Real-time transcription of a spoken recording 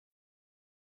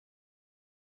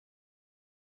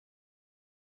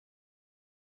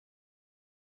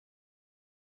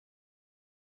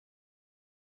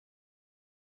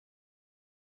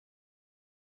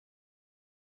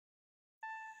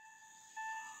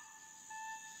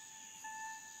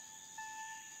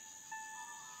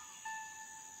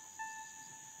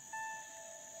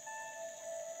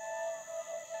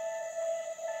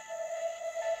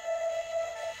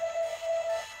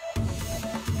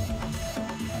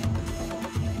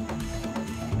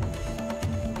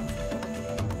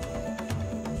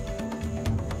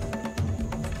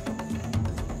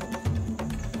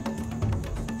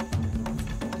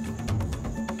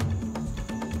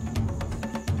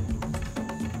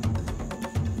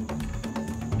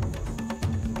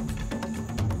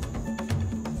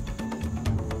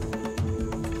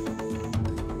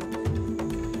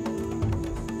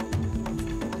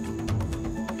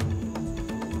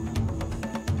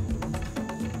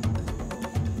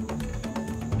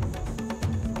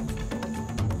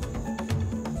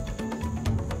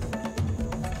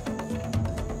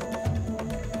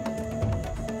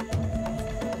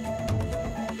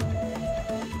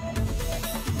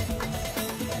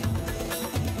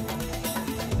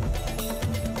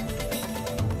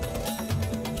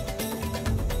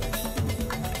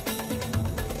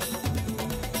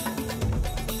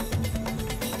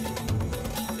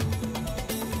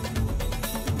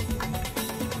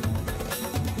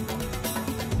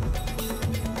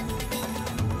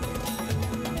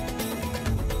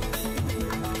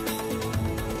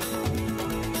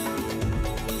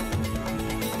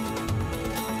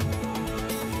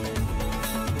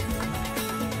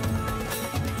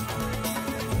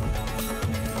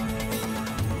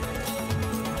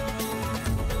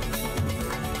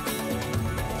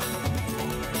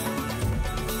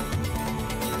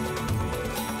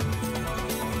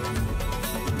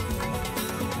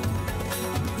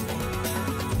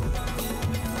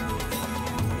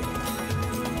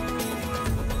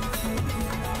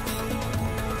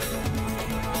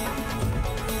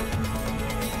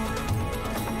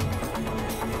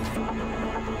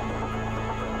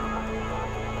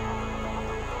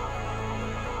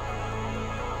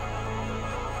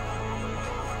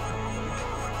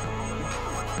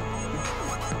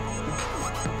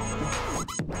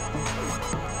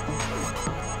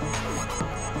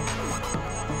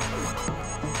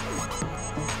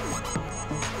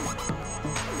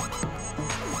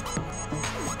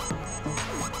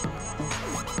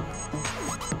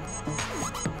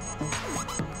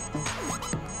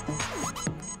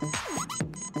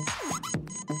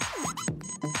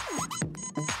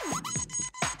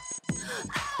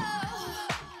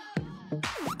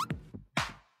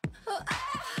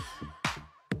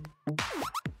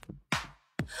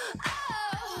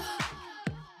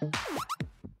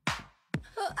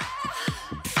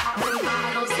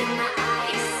Bottles in the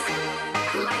ice,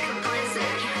 like a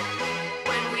blizzard.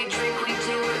 When we drink, we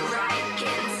do it right.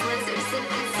 Getting slizzard,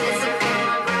 sipping scissor in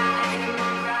my ride,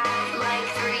 like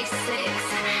 3-6.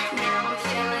 Now I'm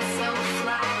feeling so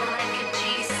fly, like a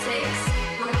G6,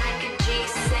 like a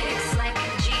G6, like a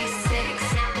G6.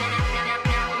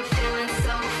 Now I'm feeling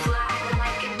so fly,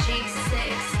 like a G6,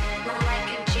 like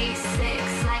a G6,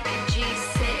 like a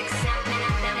G6.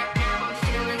 Now I'm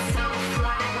feeling so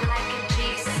fly, like a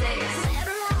G6.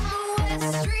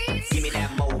 Give me that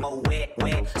mo wet.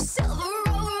 Silver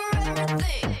over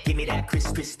everything. Give me that Chris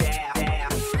style.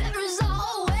 Rivers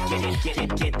all wet.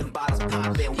 Get them bottles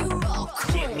poppin'. You roll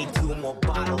cool. Give me 2 more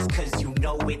bottles, cause you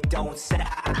know it don't stop.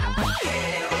 Hell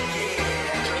yeah,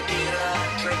 drink it up,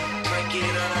 drink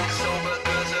it up. Sober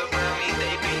girls around me,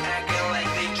 they be acting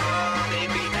like they drunk. They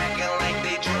be acting like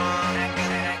they drunk,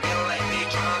 acting like they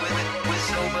drunk. With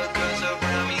sober girls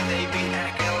around me, they be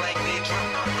acting like they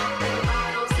drunk.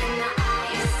 Bottles in the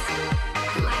ice,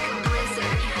 like a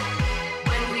blizzard.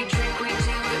 When we drink, we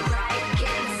do it right.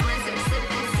 Getting slizzard,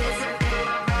 sipping scissor in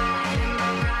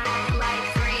my ride, like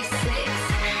 3-6.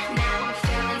 Now I'm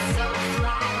feeling so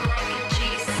fly, like a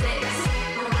G6,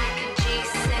 like a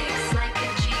G6, like a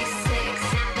G6.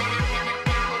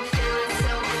 Now I'm feeling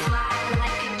so fly,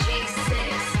 like a G6,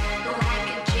 like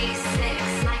a G6,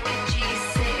 like a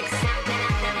G6.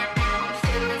 Now I'm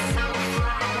feeling so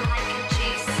fly, like a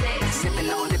G6. Sippin'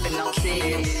 on six.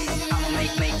 I'ma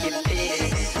make it big.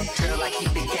 Girl, I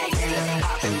keep it gangsta.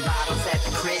 Poppin' bottles at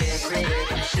the crib.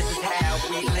 This is how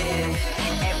we live.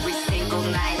 Every single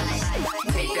night.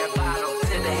 Take that bottle to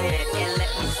the head and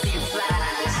let me see you fly.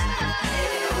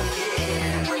 Hell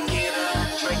yeah. Drink it up,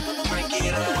 drink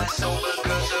it up. Sober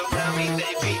girls around me,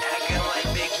 they be acting like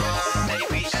they drunk. They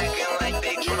be acting like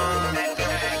they drunk.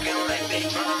 Acting like they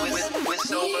drunk. With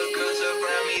sober girls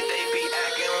around me, they be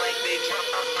acting like they drunk.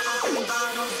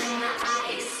 Bottles in the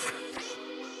ice.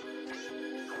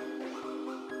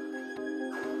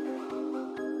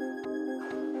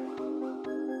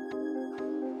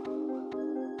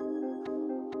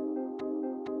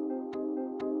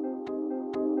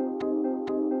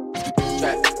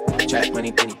 Trap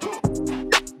money penny.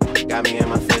 Got me in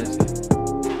my feelings.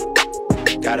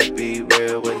 Gotta be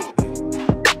real with it.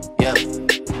 Yeah.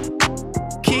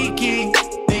 Kiki,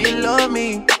 do you love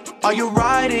me? Are you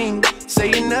riding? Say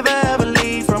you never ever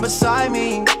leave from beside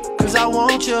me. Cause I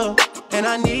want you, and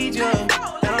I need you.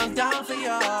 And I'm down for you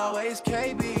always,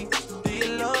 KB. Do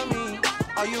you love me?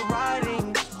 Are you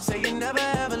riding? Say you never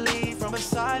ever leave from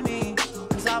beside me.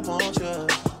 Cause I want you,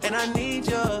 and I need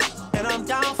you. And I'm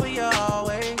down for you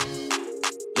always.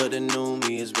 But the new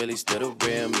me is really still the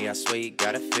real me. I swear you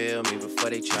gotta feel me before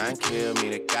they try and kill me.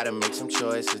 They gotta make some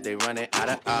choices, they running out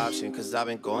of option. Cause I've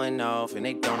been going off and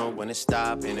they don't know when to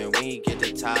stop. And when you get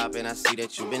to top, and I see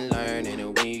that you've been learning.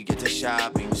 And when you get to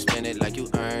shopping, you spend it like you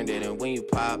earned it. And when you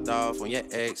popped off on your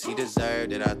ex, he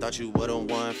deserved it. I thought you would've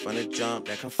won from the jump,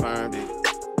 that confirmed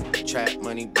it. Trap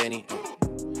money Benny,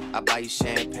 I buy you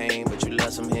champagne, but you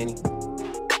love some Henny.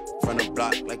 From the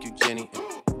block like you Jenny.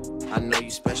 I know you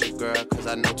special, girl, cause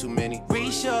I know too many.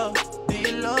 Risha, do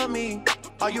you love me?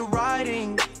 Are you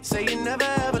riding? Say you never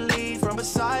ever leave from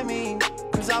beside me.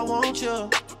 Cause I want you,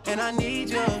 and I need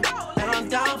you. And I'm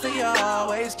down for you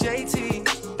always,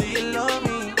 JT. Do you love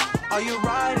me? Are you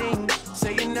riding?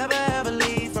 Say you never ever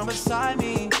leave from beside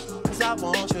me. Cause I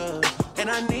want you, and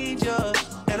I need you.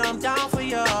 And I'm down for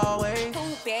you always.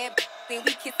 Too bad, then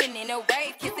we kissing in a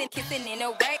wave, kissing in a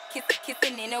wave,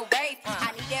 kissing in a wave.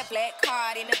 I need that black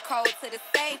card in the code to the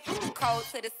safe, code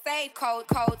to the safe, code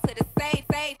to the safe.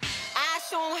 I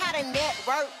show 'em how to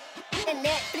network. And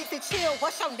Netflix and chill.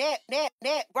 What's your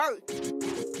net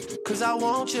worth? Cause I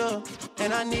want you,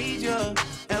 and I need you,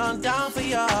 and I'm down for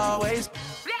you always.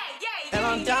 And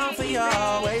I'm down for you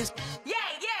always.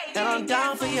 And I'm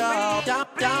down for you, down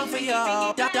for you,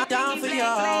 down for you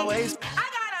always. I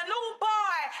got a new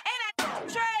boy and a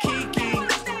trade. Kiki,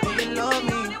 do you love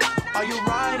me? Are you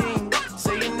riding?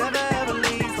 Say you never ever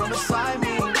leave from beside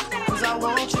me. Cause I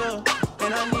want you,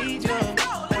 and I need you,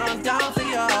 and I'm down for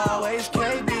you always.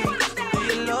 KB, do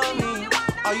you love me?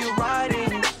 Are you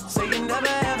riding? Say you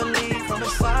never ever leave from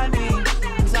beside me.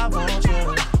 Cause I want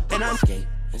you, and I'm skate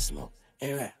and smoke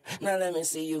and rap. Now let me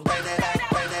see you bring that back,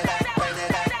 bring that back, bring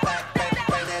that back.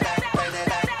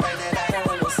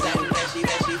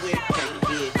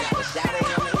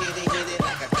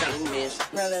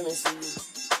 Now let me see you.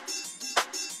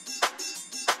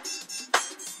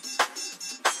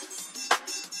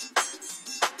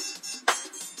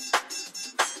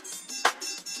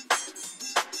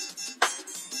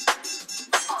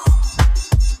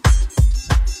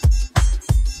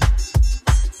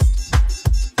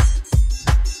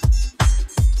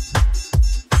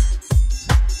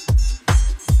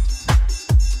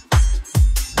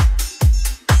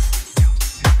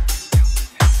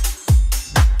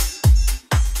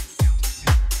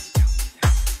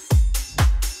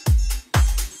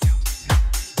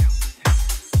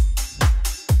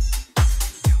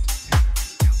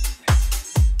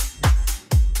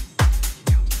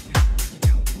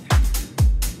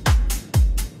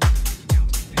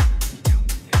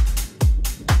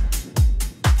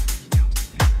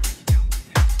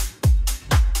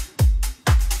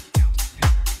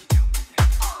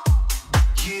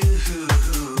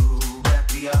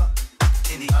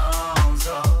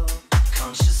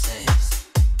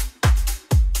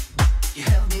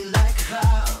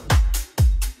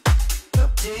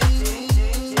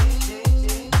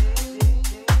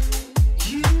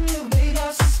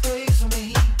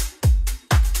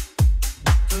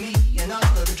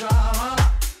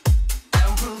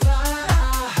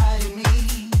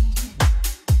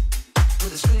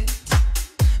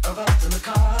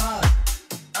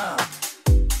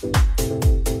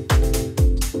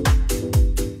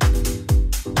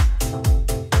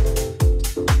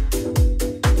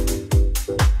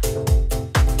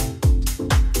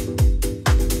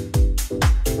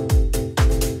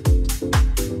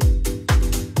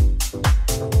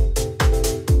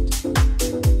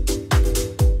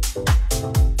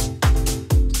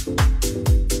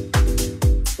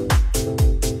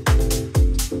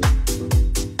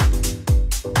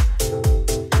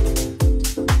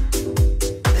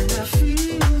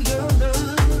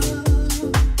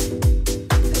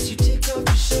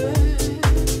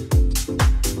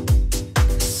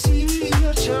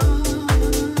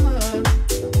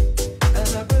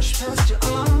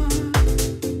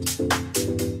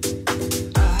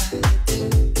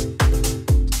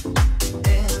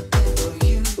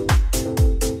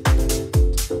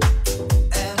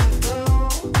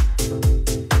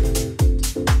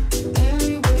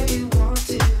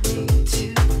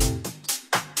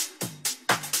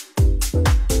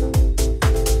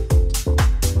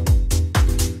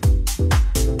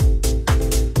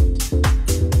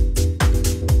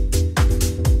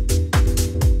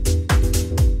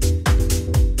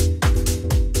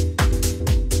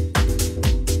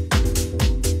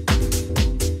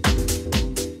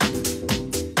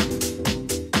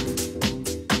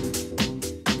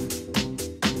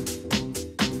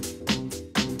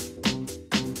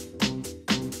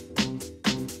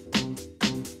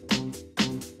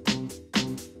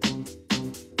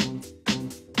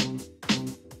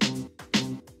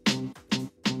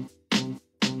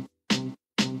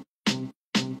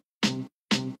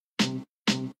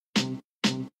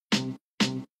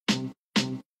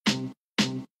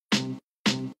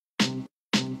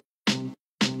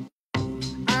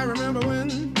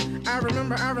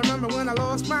 remember when I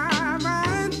lost my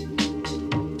mind.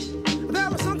 There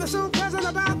was something so pleasant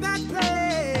about that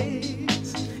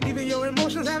place. Even your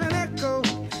emotions have an echo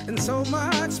in so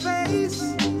much space.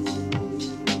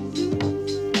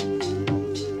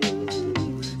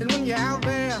 And when you're out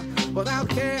there without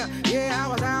care, yeah, I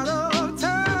was out of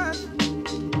touch.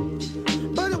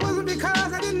 But it wasn't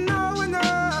because I didn't know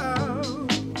enough.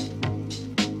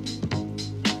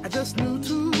 I just knew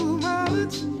too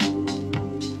much.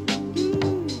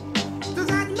 Does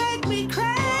that make me crazy?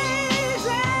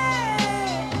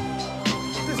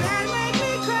 Does that make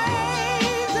me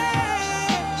crazy?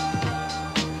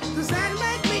 Does that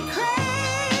make me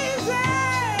crazy?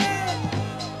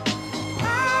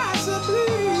 Possibly.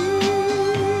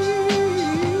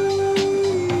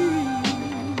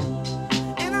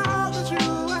 And I hope that you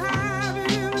are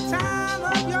having the time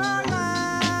of your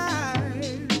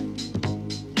life.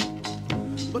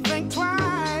 But think twice.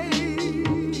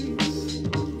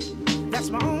 That's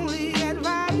my only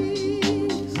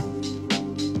advice.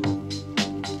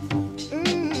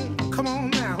 Come on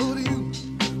now, who do you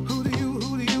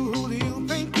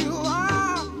think you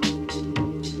are?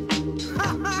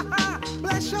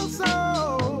 Bless your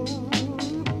soul.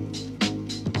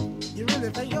 You really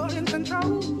think you're in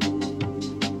control?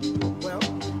 Well,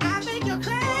 I think you're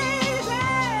crazy.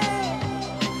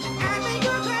 I think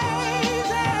you're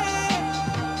crazy.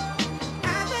 I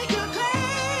think you're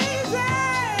crazy.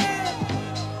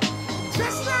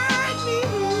 Just like me.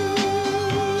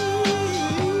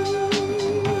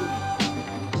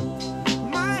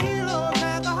 My heroes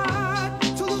had the heart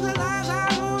to lose their lives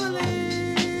out on a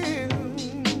limb.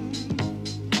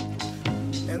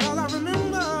 And all I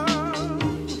remember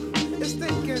is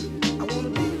thinking, I wanna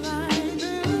be like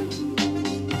them.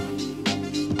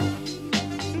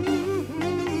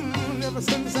 Ever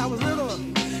since I was little,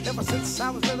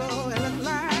 it looked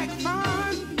like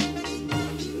fun.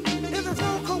 If there's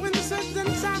no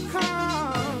coincidence, I've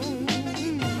come.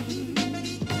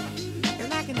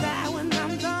 And I can die when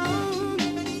I'm done.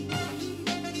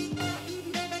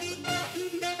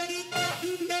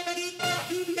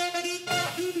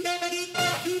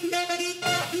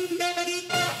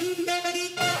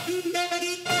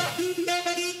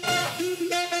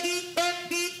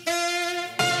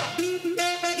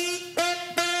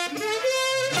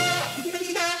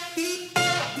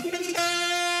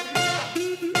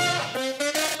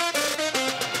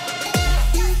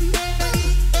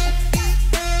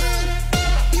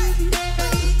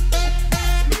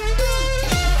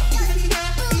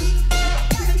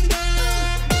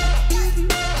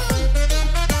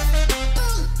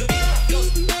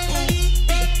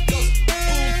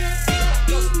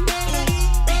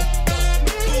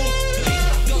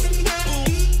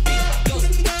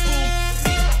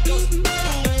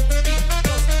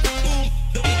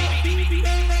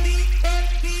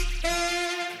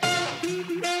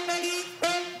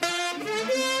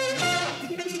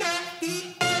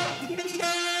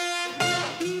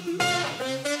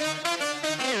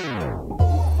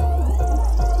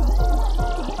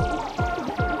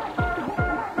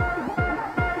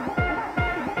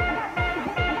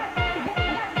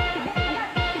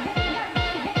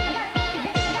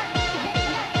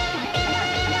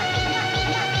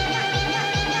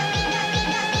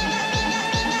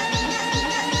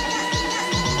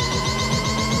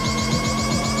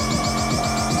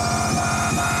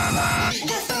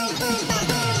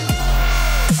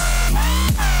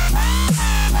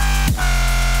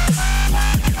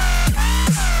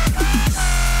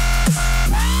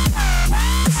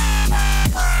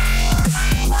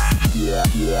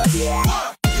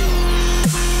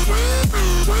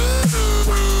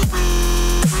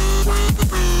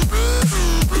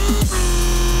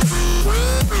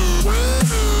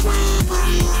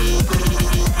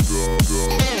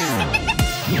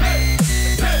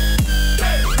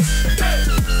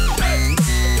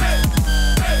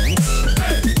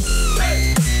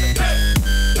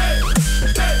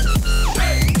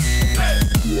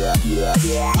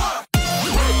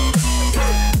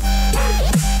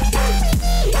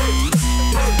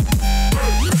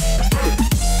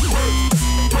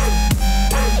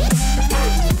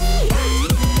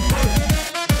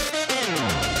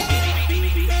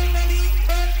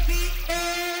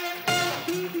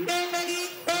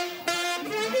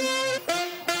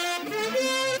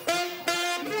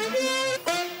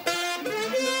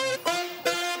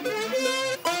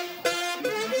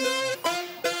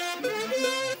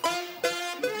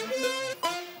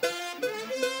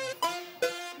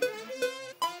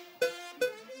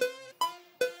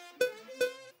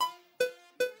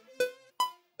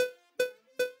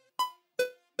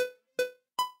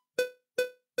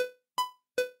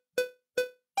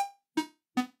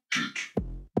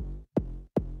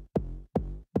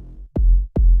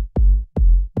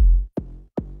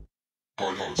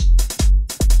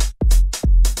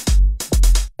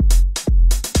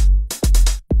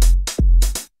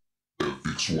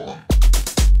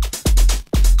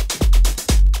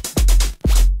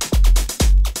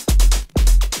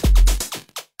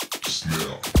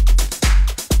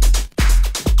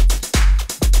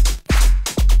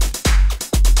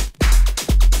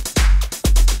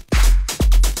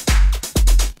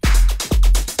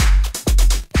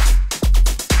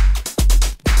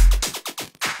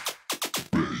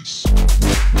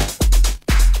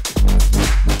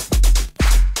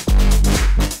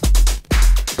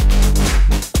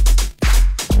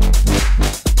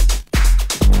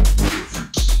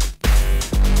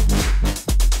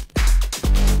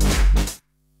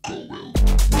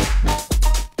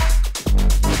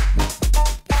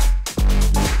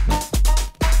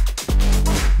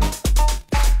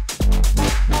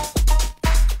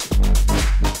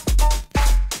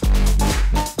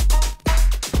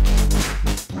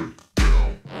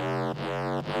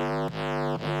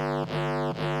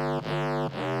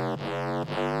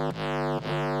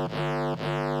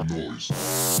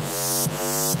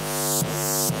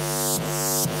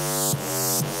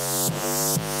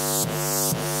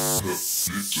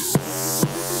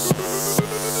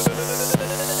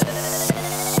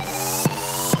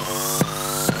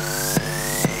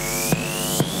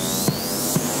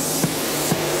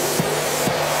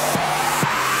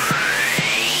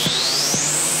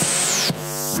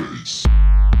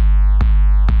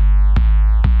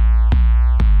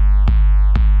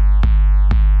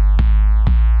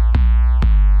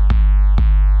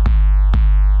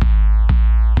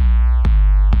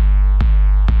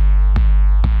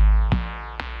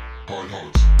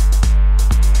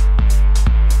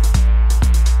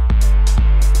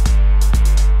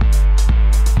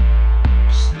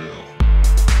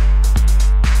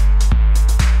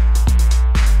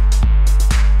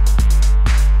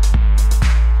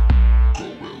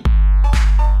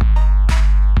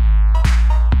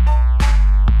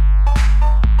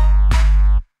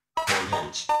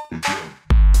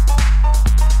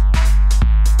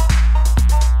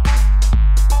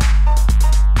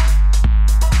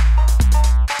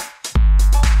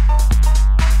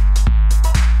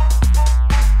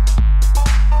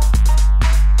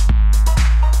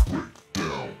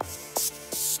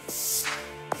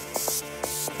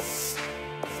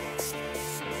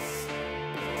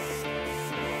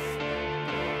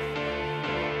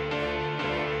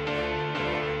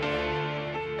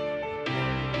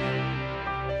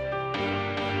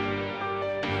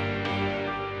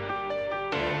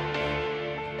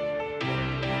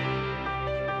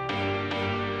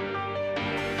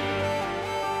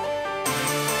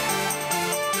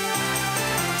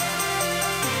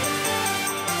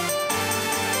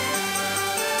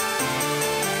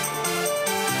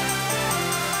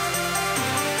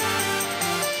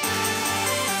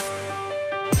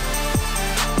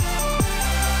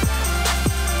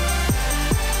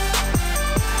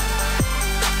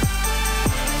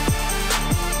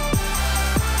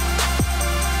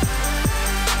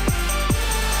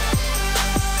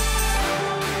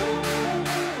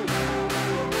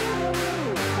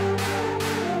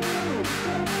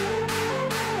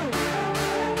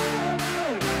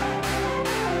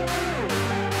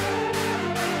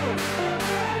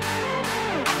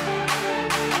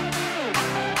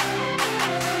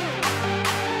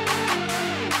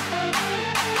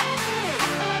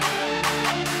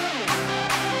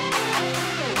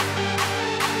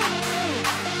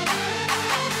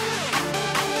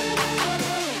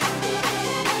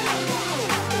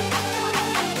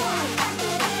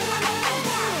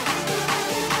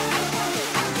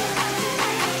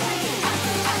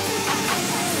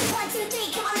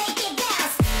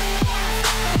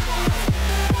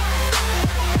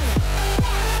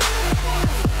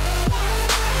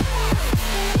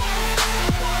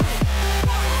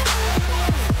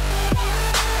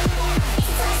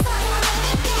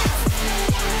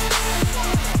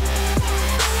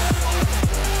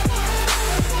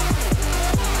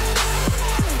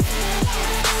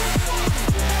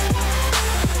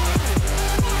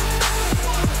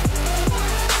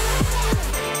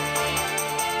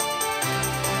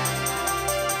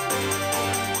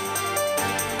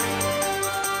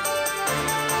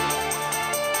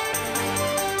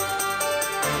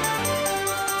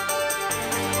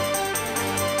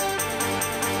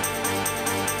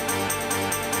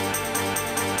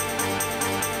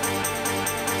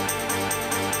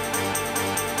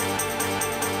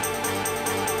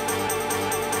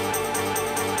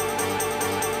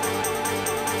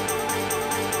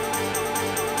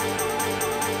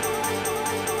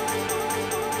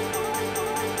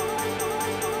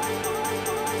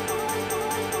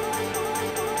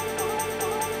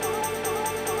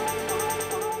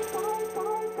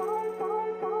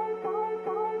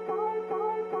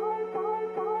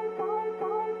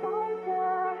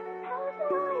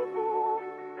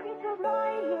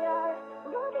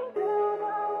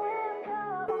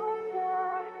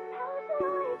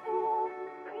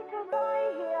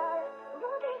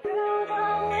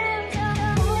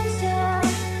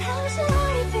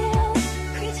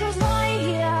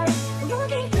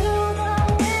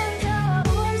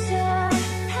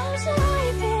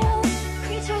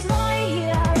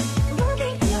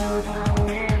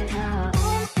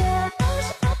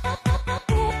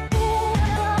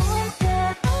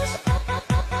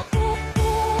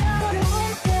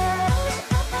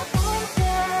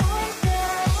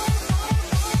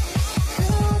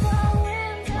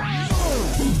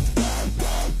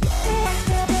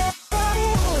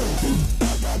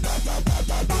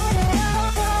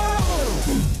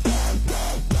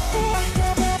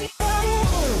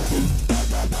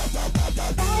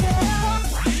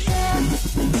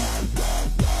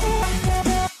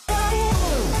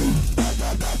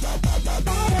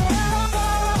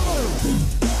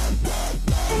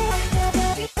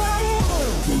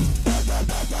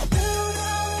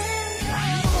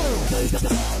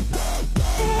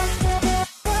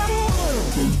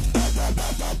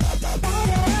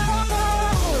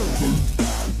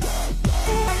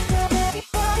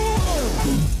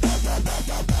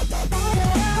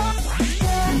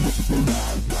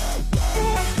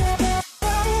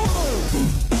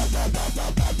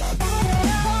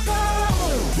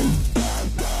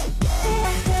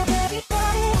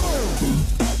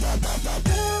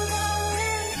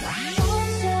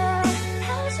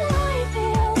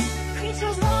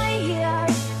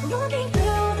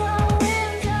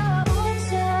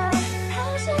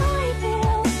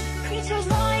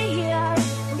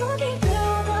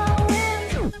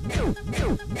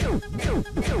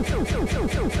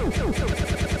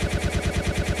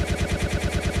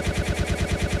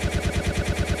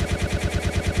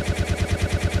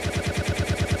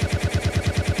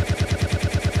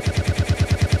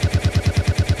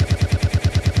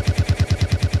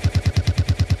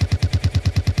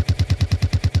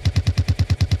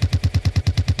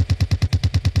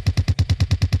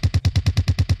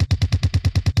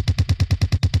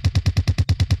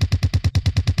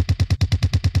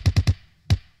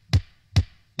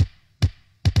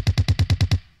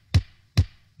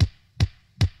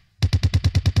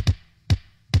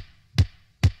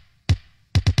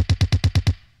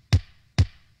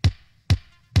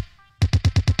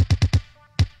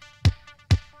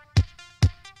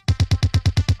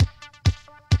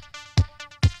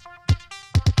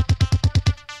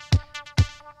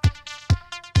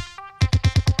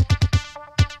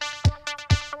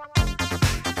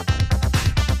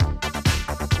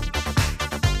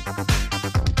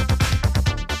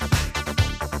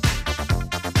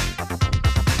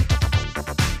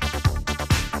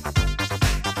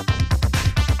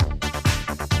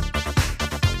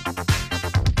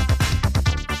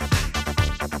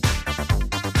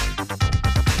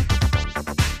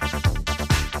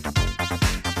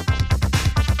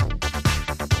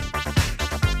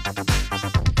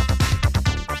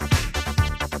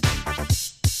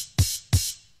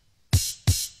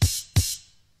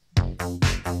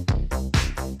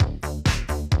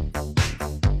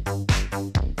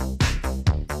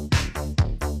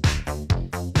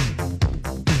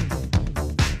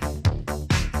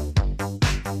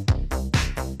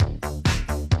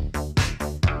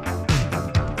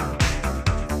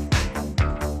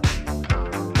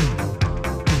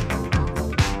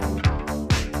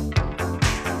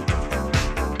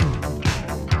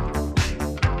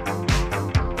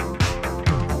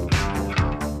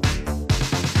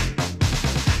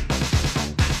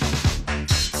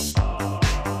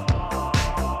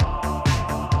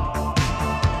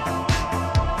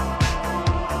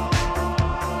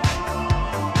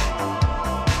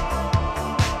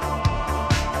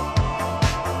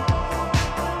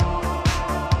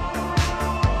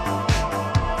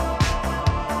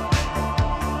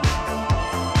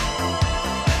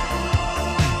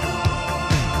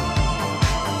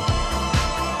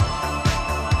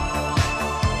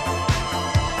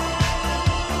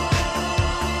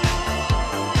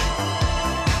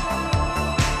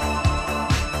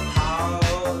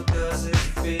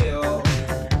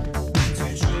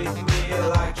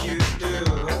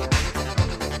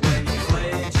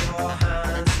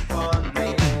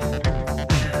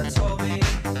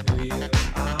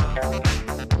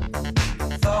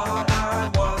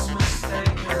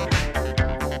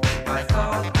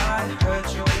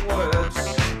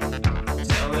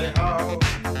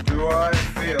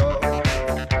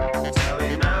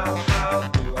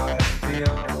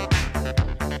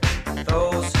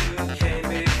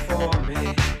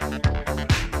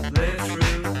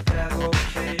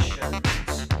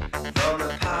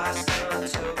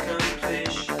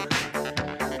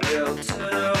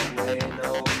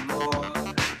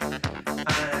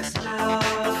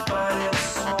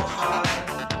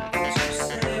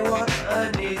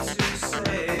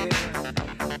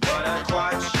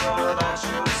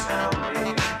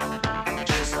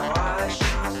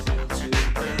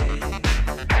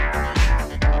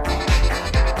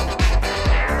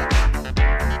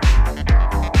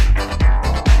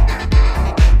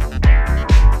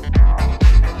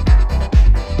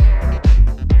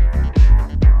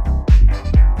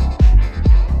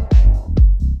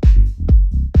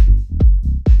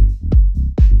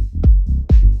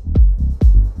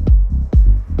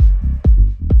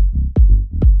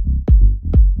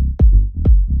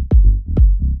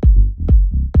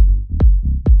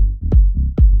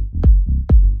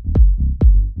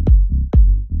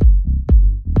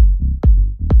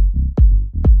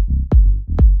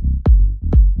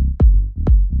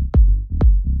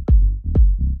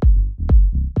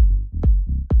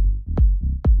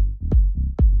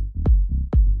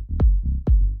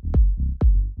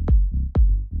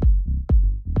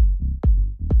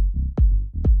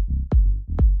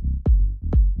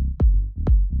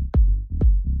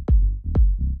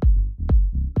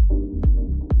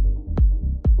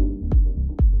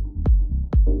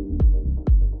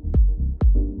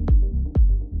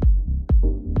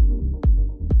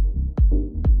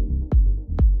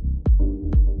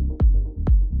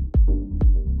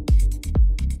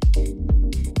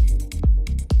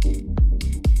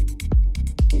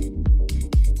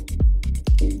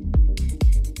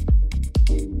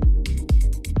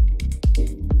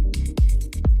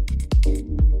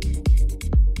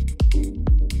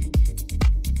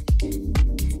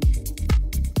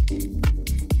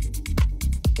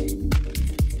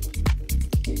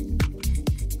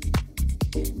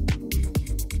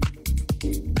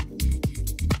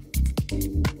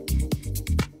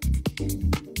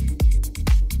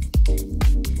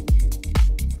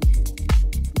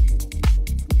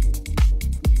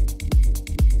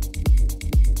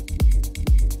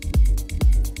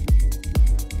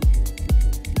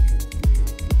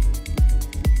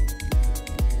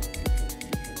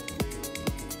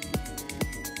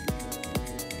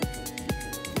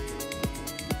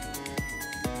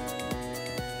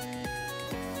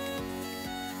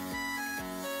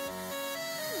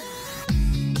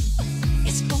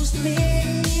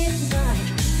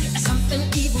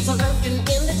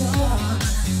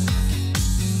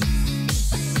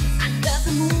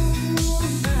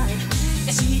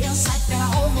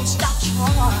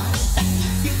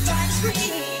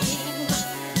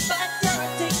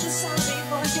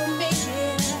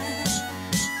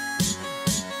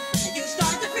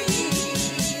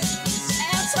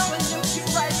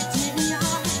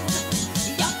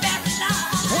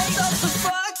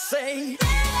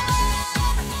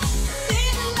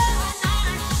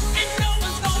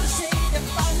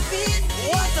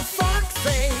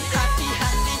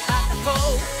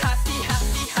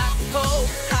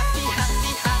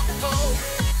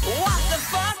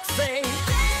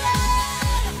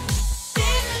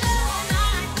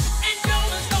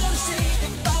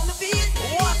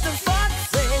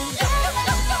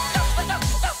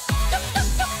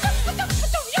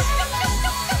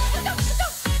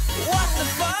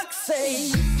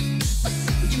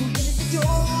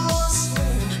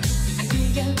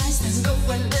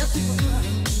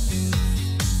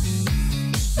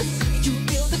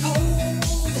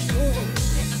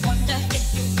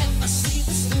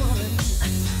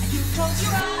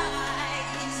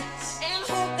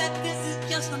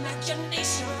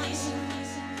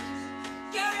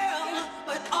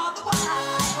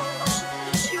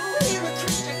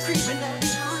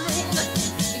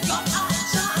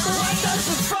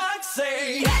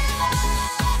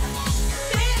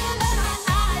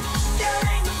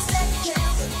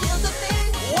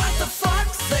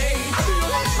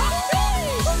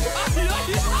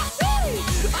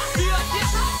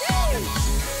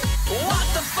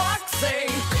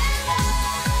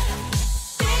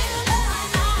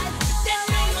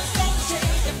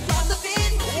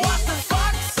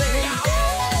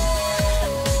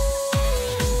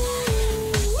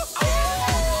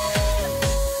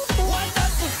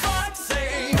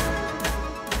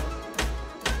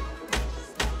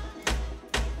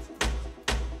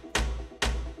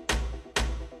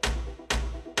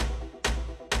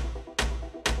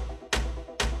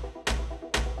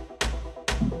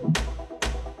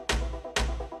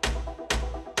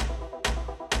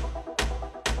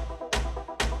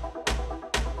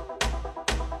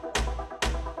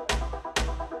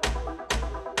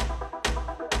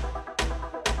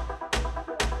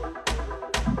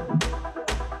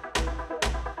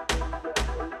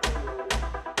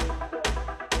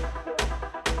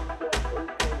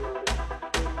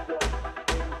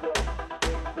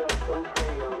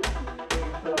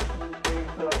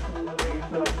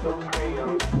 those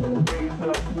hands. Raise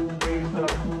up, raise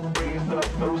up, raise up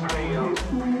those hands.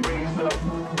 Raise up,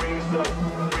 raise up,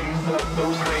 raise up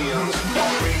those hands.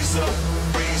 Raise up,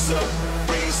 raise up,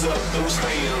 raise up those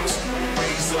hands.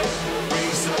 Raise up,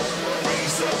 raise up,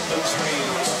 raise up those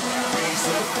hands. Raise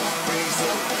up, raise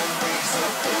up, raise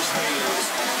up those hands.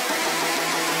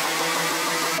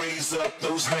 Raise up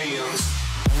those hands.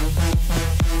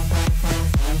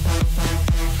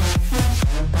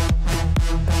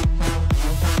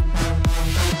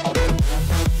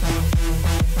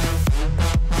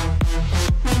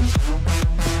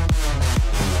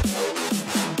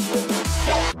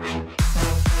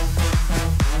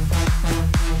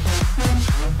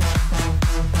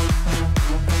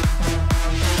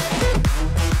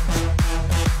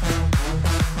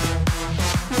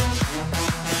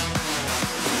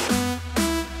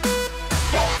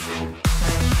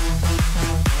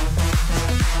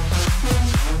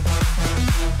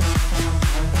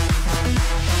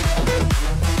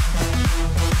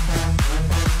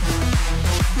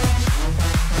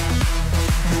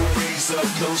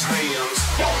 Those hands.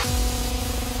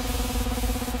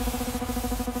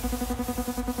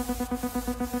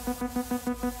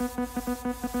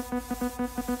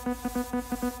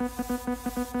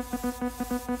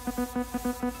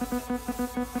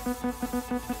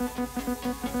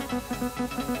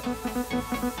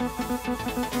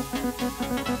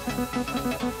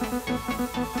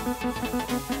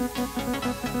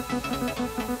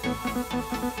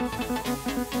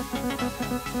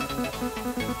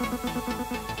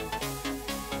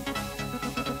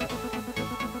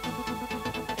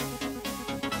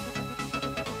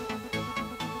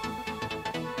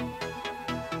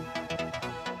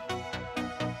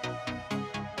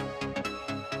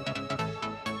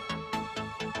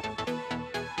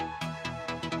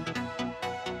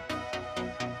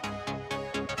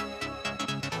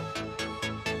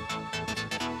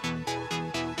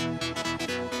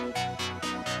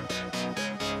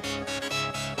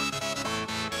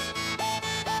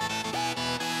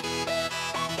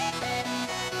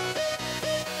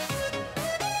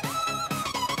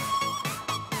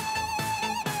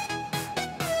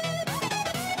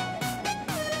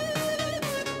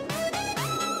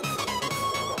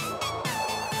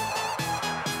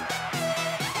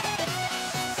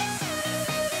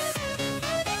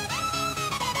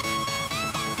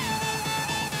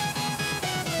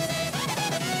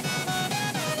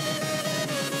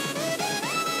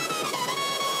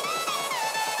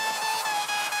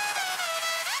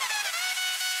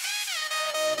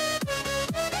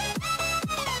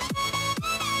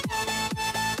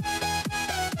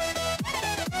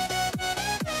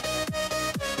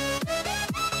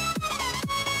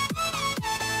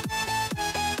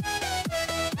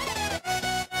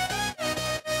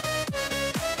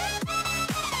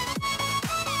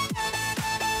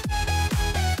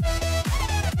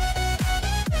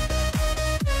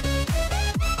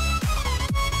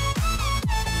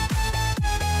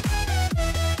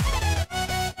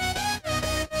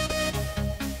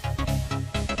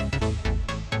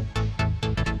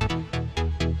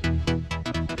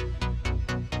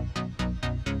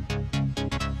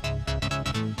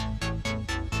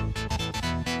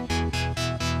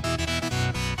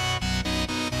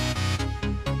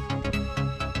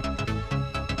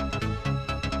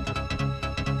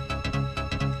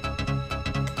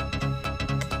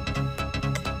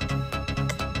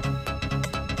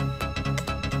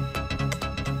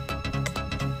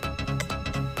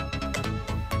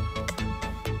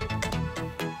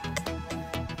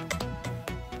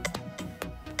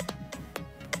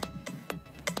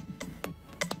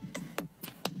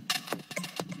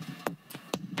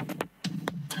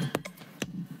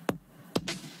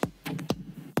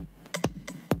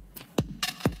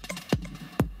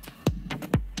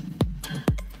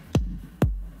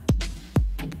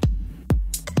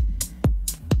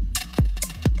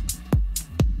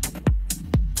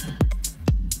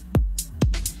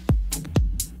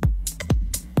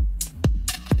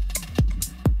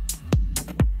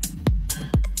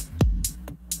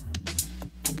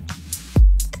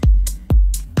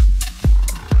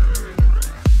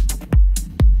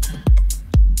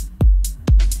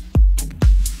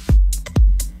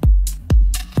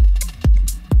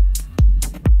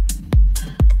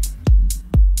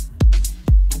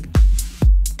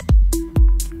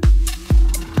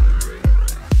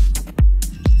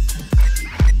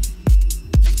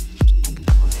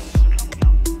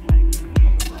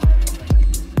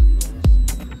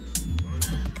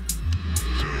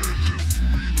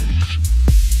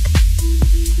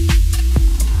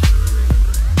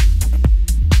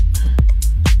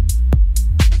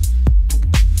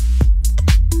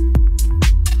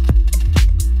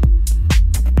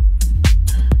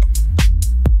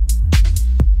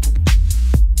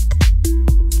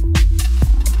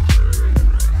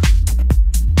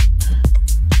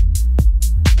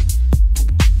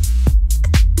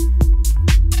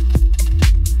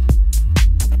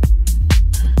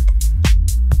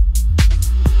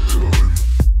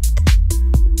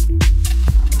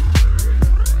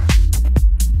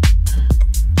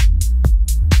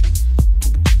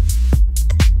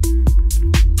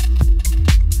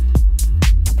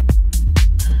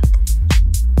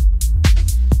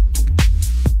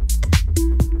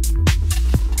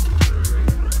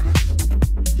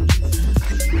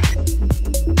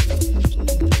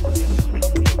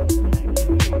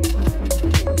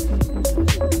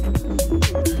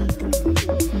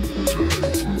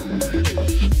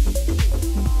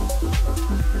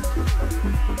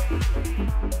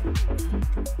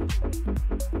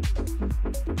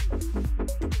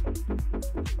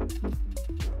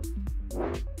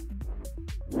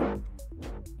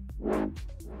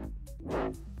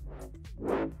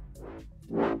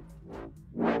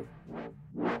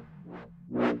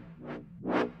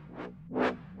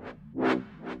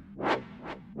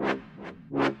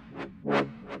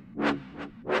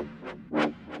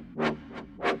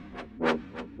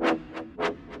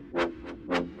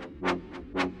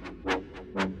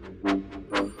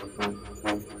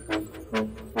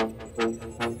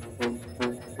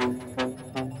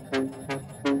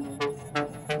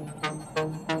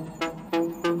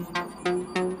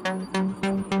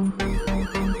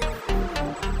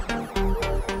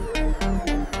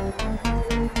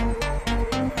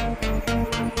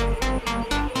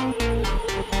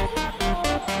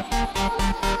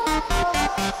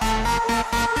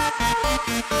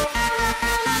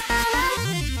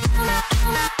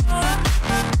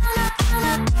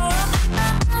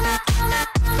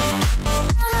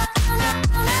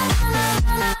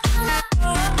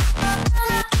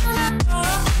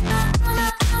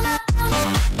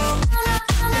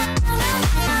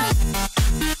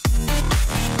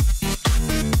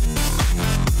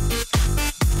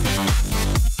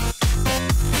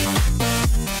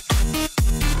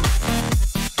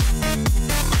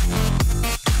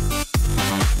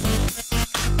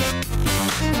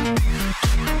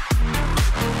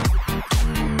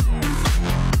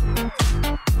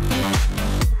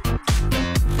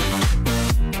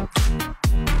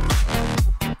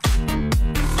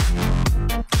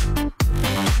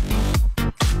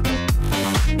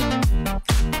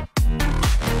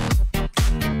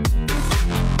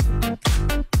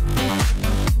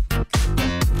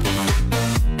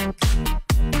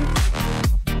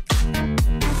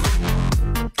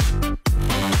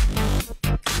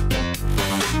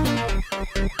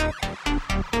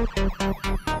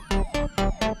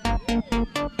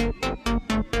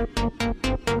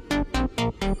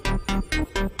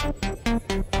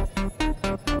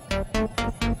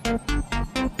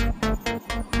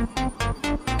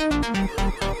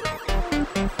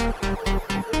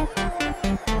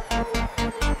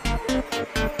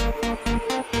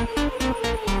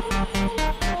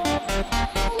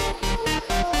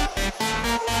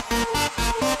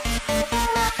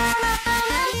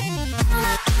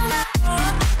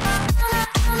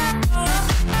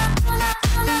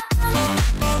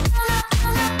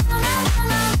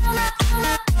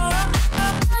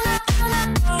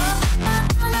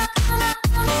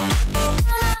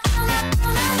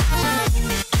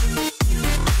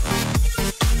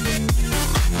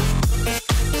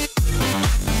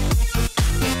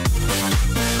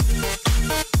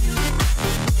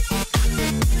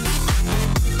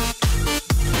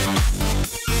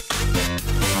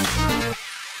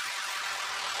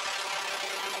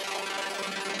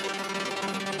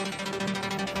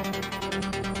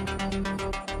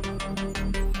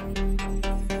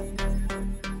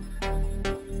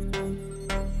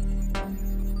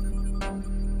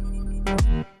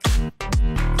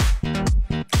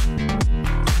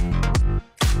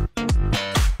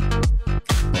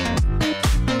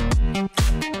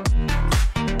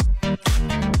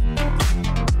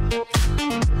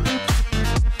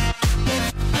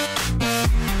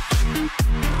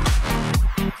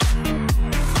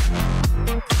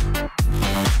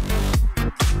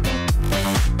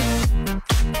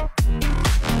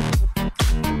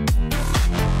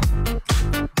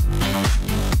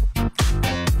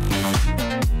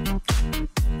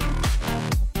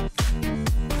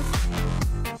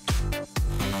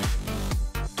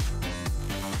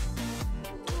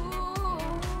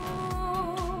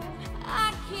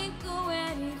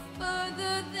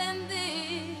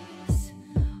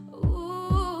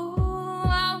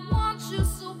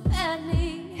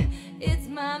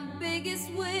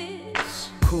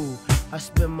 I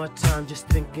spend my time just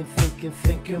thinking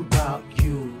about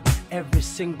you. Every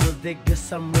single day,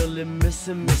 guess I'm really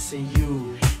missing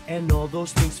you. And all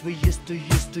those things we used to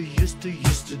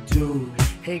do.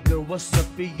 Hey girl, what's up?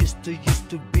 It used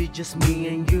to be just me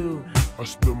and you. I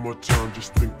spend my time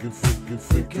just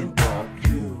thinking about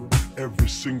you. Every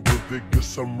single day,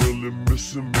 guess I'm really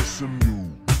missing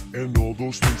you. And all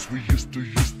those things we used to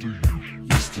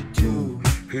do.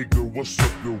 Hey girl, what's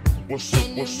up, yo? What's up,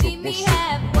 Can you what's up, meet me what's up?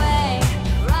 halfway?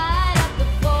 Right at the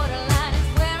borderline is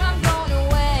where I'm going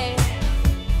away.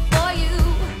 For you,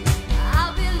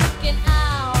 I'll be looking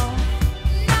out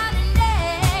night and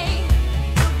day.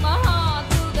 Took my heart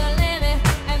to the limit,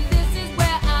 and this is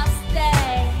where I'll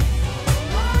stay.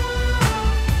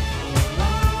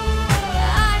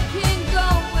 I can't go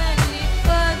any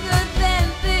further than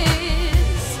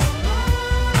this.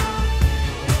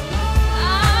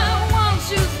 I want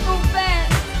you so bad,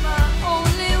 it's my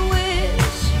only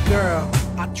wish. Girl,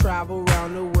 I travel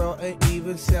around the world and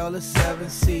even sail the 7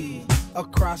 seas.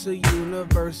 Across the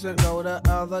universe and go to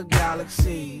other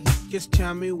galaxies. Just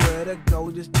tell me where to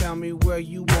go, just tell me where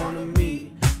you wanna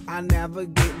meet. I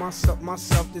navigate myself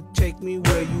to take me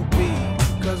where you be.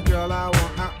 Cause girl, I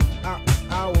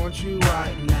want you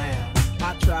right now.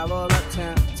 I travel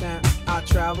uptown, I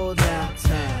travel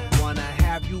downtown. Wanna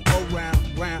have you around,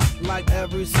 like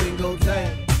every single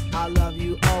day. I love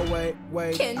you always,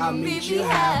 wait, Can I'll you meet meet you me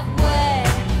halfway.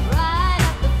 halfway? Right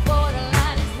at the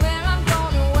borderline is where I'm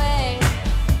going away.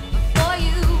 For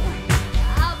you,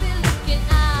 I'll be looking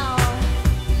out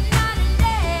night and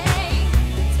day.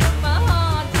 Took my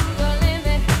heart to the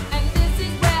limit, and this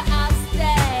is where I'll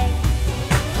stay.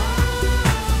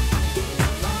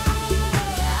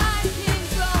 I can't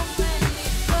go any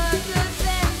further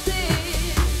than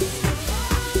this.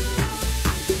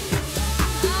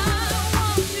 I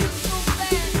want you so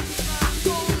bad, it's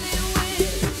my only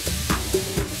wish.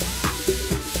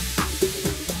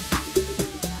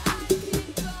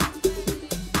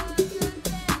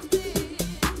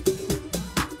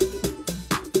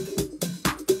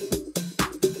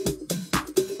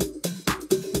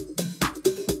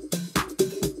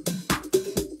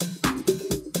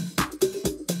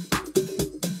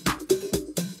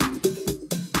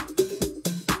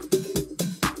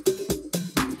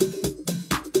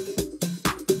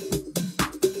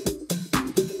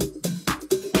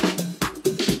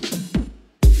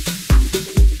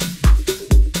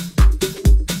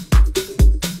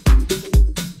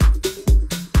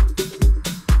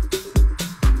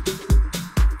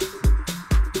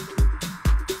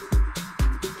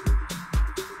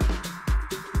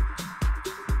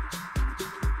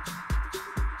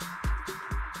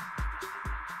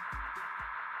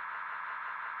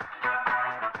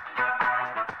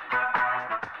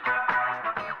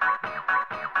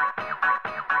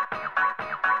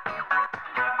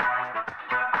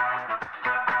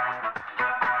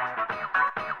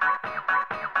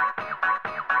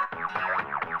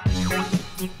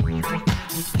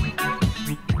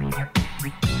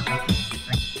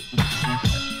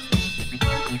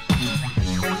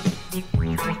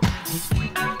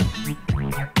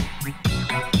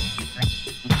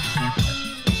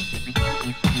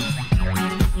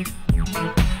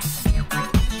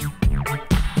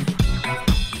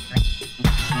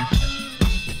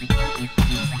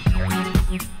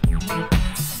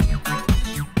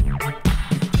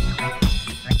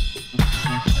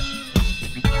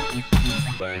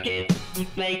 Work it,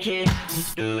 make it,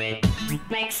 do it,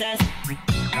 makes us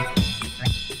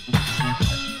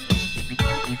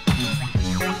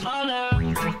harder,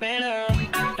 better,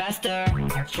 faster,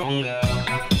 stronger.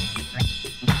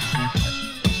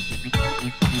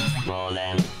 More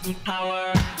than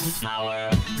power,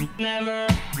 never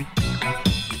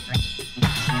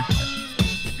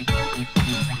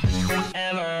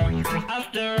ever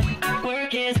after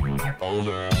work is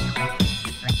over.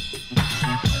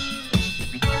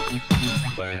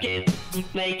 Work it,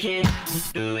 make it,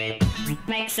 do it,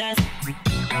 makes us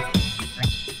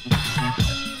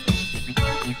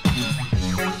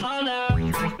harder,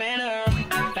 better,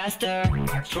 faster,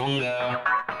 stronger.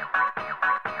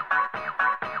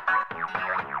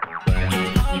 Work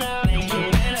it harder, make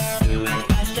it better, do it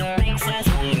faster, makes us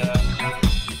stronger.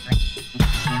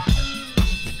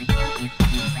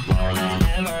 More than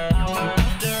ever, hour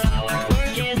after hour,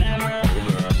 work is never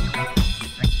over.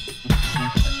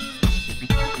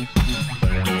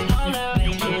 Work it harder,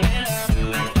 make it better, do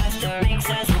it faster, makes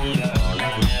us stronger. More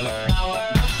than ever, hour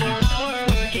after hour,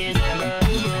 work is never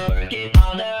over. Work it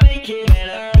harder, make it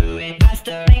better, do it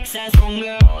faster, makes us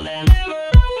stronger.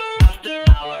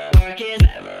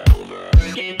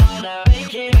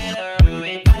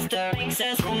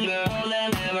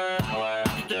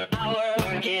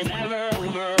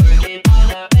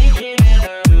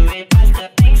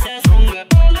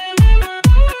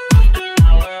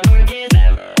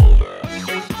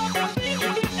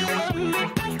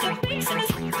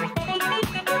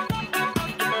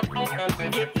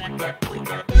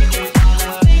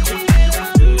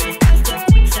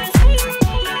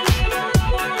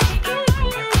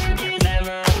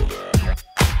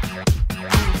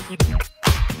 Bye.